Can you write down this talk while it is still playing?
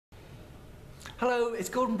Hello, it's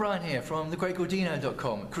Bryan here from the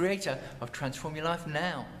creator of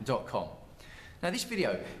transformyourlifenow.com. Now this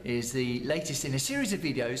video is the latest in a series of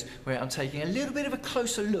videos where I'm taking a little bit of a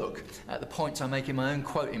closer look at the points I make in my own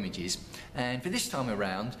quote images. And for this time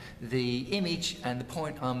around, the image and the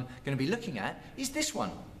point I'm going to be looking at is this one.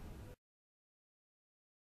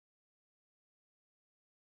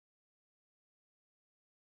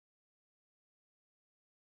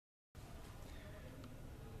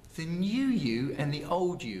 The new you and the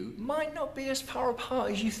old you might not be as far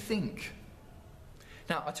apart as you think.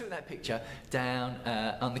 Now, I took that picture down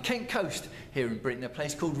on the Kent coast here in Britain, a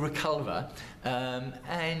place called Reculver,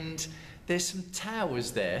 and there's some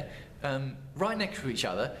towers there right next to each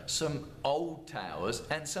other, some old towers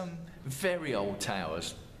and some very old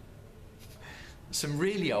towers. Some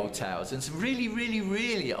really old towers and some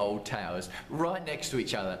really old towers right next to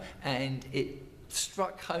each other, and it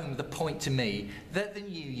struck home the point to me that the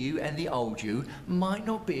new you and the old you might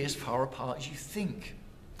not be as far apart as you think.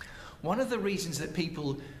 One of the reasons that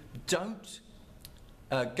people don't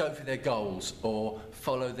go for their goals or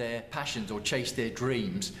follow their passions or chase their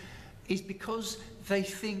dreams is because they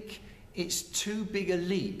think it's too big a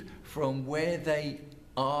leap from where they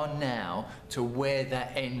are now to where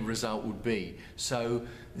that end result would be. So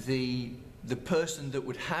the person that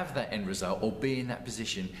would have that end result or be in that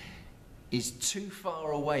position is too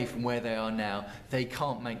far away from where they are now. They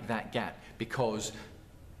can't make that gap because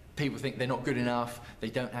people think they're not good enough, they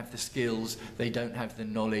don't have the skills, they don't have the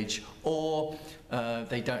knowledge, or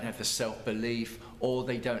they don't have the self-belief, or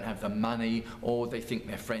they don't have the money, or they think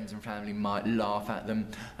their friends and family might laugh at them,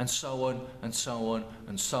 and so on and so on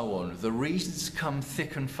and so on. The reasons come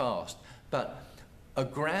thick and fast, but a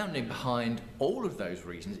grounding behind all of those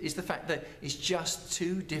reasons is the fact that it's just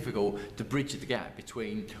too difficult to bridge the gap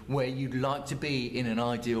between where you'd like to be in an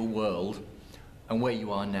ideal world and where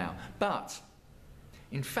you are now. But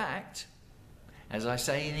in fact, as I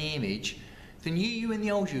say in the image, the new you and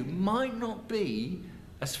the old you might not be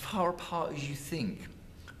as far apart as you think,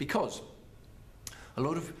 because a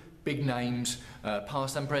lot of big names,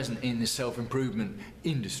 past and present in the self-improvement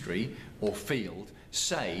industry or field,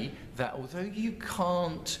 say that although you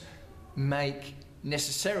can't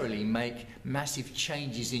necessarily make massive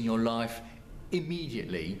changes in your life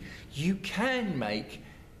immediately, you can make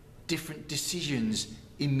different decisions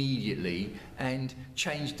immediately and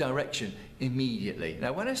change direction immediately.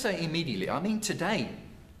 Now, when I say immediately, I mean today,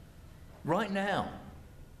 right now.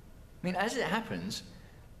 I mean, as it happens,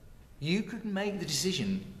 you could make the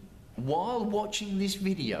decision while watching this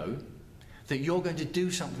video that you're going to do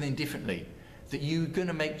something differently, that you're going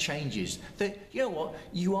to make changes, that, you know what,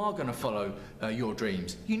 you are going to follow your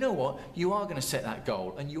dreams. You know what, you are going to set that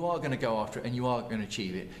goal and you are going to go after it and you are going to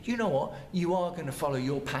achieve it. You know what, you are going to follow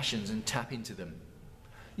your passions and tap into them.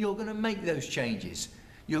 You're going to make those changes.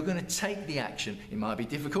 You're going to take the action. It might be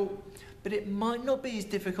difficult, but it might not be as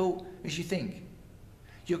difficult as you think.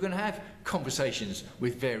 You're going to have conversations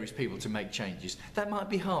with various people to make changes. That might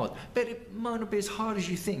be hard, but it might not be as hard as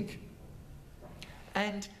you think.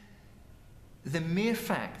 And the mere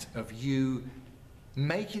fact of you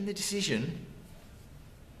making the decision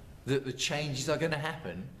that the changes are going to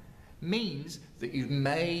happen means that you've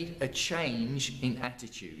made a change in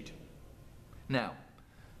attitude. Now,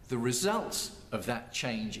 the results of that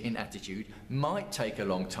change in attitude might take a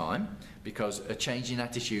long time, because a change in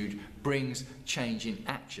attitude brings change in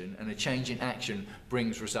action, and a change in action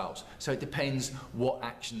brings results. So it depends what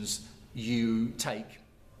actions you take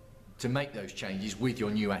to make those changes with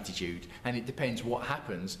your new attitude, and it depends what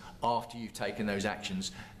happens after you've taken those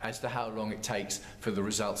actions as to how long it takes for the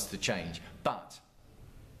results to change. But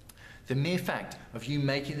the mere fact of you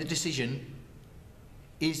making the decision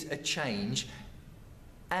is a change,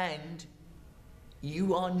 and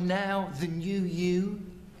you are now the new you.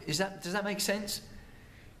 Does that make sense?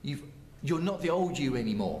 You're not the old you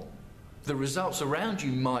anymore. The results around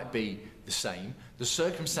you might be the same, the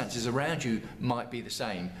circumstances around you might be the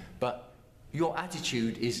same, but your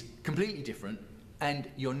attitude is completely different, and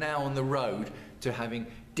you're now on the road to having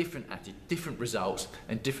different results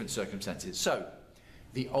and different circumstances. So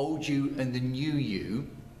the old you and the new you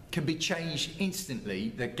can be changed instantly.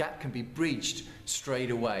 The gap can be bridged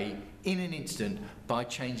straight away in an instant by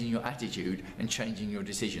changing your attitude and changing your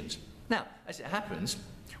decisions. Now, as it happens,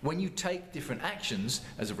 when you take different actions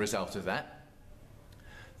as a result of that,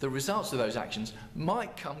 the results of those actions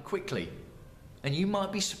might come quickly, and you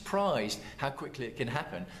might be surprised how quickly it can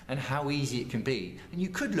happen and how easy it can be. And you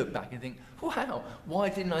could look back and think, wow, why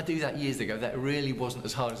didn't I do that years ago? That really wasn't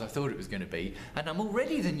as hard as I thought it was going to be, and I'm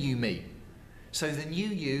already the new me. So the new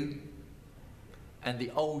you and the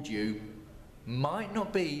old you might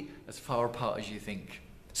not be as far apart as you think.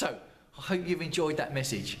 So, I hope you've enjoyed that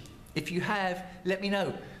message. If you have, let me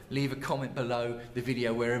know. Leave a comment below the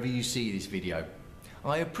video wherever you see this video.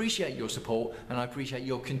 I appreciate your support, and I appreciate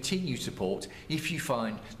your continued support if you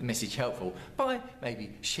find the message helpful by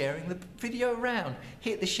maybe sharing the video around.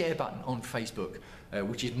 Hit the share button on Facebook,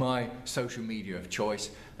 which is my social media of choice,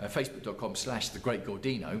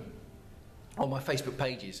 facebook.com/thegreatgordino, or my Facebook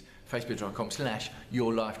pages,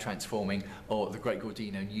 facebook.com/yourlifetransforming or the Great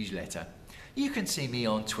Gordino newsletter. You can see me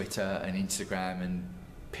on Twitter and Instagram and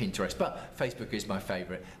Pinterest, but Facebook is my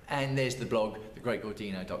favourite, and there's the blog,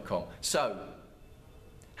 thegreatgordino.com. So,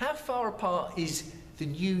 how far apart is the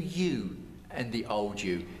new you and the old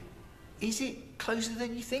you? Is it closer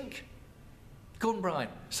than you think? Gordon Bryan,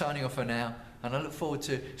 signing off for now, and I look forward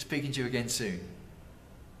to speaking to you again soon.